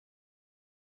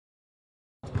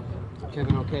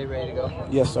Kevin, okay, ready to go?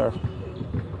 Yes, sir.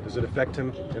 Does it affect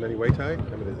him in any way, Ty? I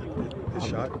mean, his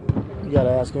shot? You got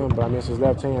to ask him, but I mean, it's his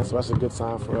left hand, so that's a good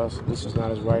sign for us. This is not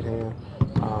his right hand.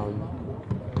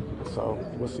 So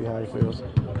we'll see how he feels.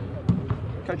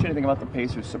 Coach, anything about the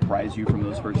Pacers surprise you from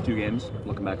those first two games,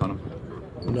 looking back on them?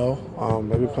 No.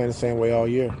 They've been playing the same way all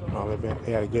year.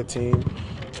 They had a good team,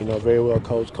 very well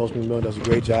coached. Coach McMillan does a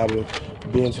great job of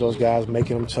being to those guys,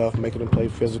 making them tough, making them play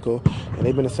physical, and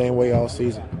they've been the same way all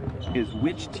season. Is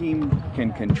which team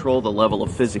can control the level of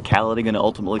physicality going to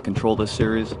ultimately control this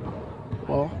series?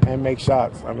 Well, and make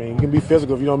shots. I mean, you can be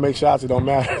physical. If you don't make shots, it don't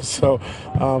matter. So,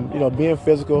 being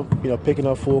physical, picking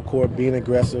up full court, being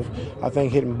aggressive. I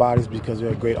think hitting bodies because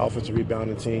they're a great offensive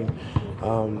rebounding team.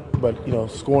 But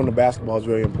scoring the basketball is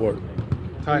very important.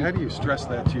 Ty, how do you stress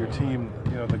that to your team,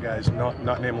 the guys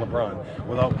not named LeBron,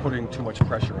 without putting too much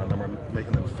pressure on them or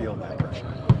making them feel that pressure?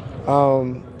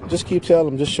 Just keep telling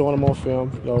them, just showing them on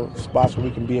film, spots where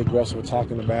we can be aggressive,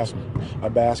 attacking a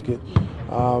basket.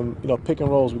 Pick and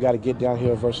rolls, we got to get down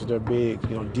here versus their big,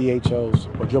 DHOs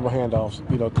or dribble handoffs,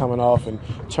 coming off and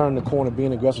turning the corner,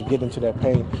 being aggressive, getting into that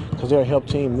paint because they're a help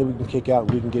team. And then we can kick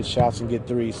out, we can get shots and get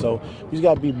threes. So we just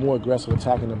got to be more aggressive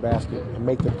attacking the basket and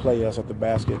make them play us at the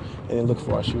basket and then look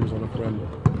for our shooters on the perimeter.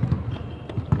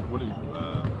 What do you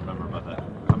remember about that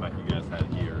comeback you guys had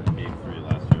here in Game 3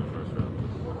 last year, first round?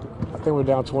 I think we're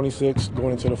down 26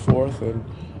 going into the fourth, and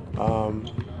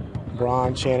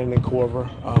Bron, Channing, and Korver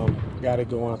got it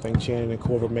going. I think Channing and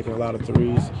Korver making a lot of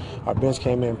threes. Our bench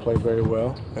came in and played very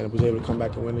well, and was able to come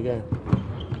back and win the game.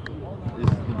 Is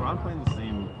LeBron playing the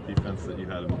same defense that you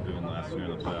had him doing last year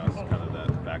in the playoffs, kind of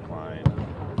that back line?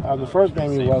 The first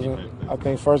game he wasn't. I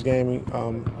think first game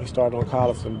he started on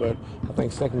Collison, but I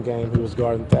think second game he was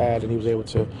guarding Thad, and he was able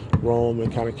to roam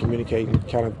and kind of communicate and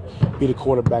kind of be the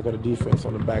quarterback of the defense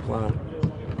on the back line.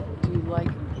 Do you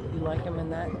like him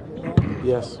in that role?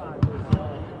 Yes.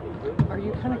 Are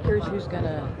you kind of curious who's going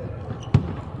to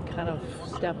kind of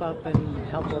step up and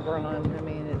help LeBron? I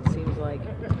mean, it seems like,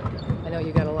 I know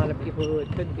you got a lot of people who it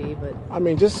could be, but... I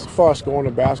mean, just as far as scoring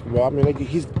the basketball, the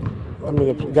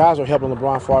guys are helping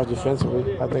LeBron as far as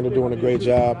defensively. I think they're doing a great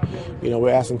job. We're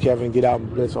asking Kevin to get out and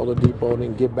blitz Oladipo and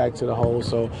then get back to the hole.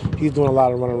 So he's doing a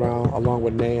lot of running around along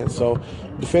with Nance. So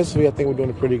defensively, I think we're doing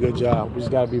a pretty good job. We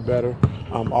just got to be better.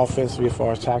 Offensively, as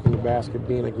far as attacking the basket,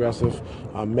 being aggressive,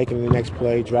 making the next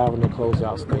play, driving the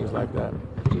closeouts, things like that.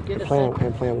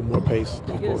 And playing with more pace.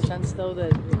 Do you get a sense, though,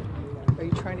 that are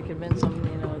you trying to convince them,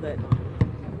 that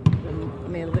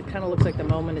it kind of looks like the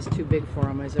moment is too big for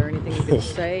them. Is there anything you can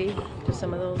say to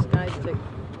some of those guys to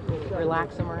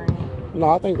relax them or anything? No,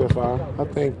 I think they're fine. I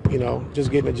think,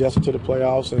 just getting adjusted to the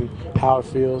playoffs and how it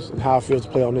feels to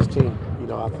play on this team.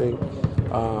 I think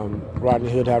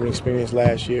Rodney Hood having experience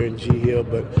last year in G Hill,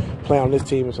 but playing on this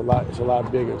team is a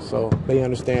lot bigger. So they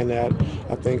understand that.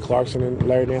 I think Clarkson and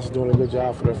Larry Nance are doing a good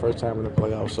job for their first time in the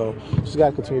playoffs. So just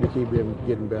got to continue to keep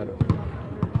getting better.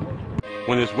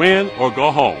 When it's win or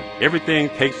go home, everything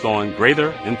takes on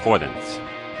greater importance.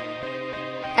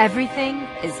 Everything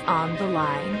is on the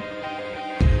line.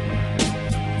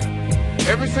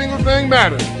 Every single thing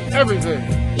matters. Everything.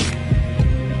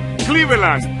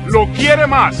 Cleveland lo quiere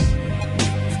más.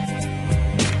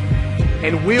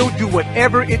 And we'll do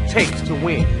whatever it takes to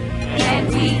win. And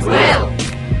we will.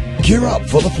 Gear up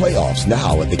for the playoffs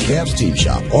now at the Cavs Team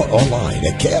Shop or online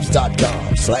at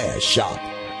Cavs.com/shop.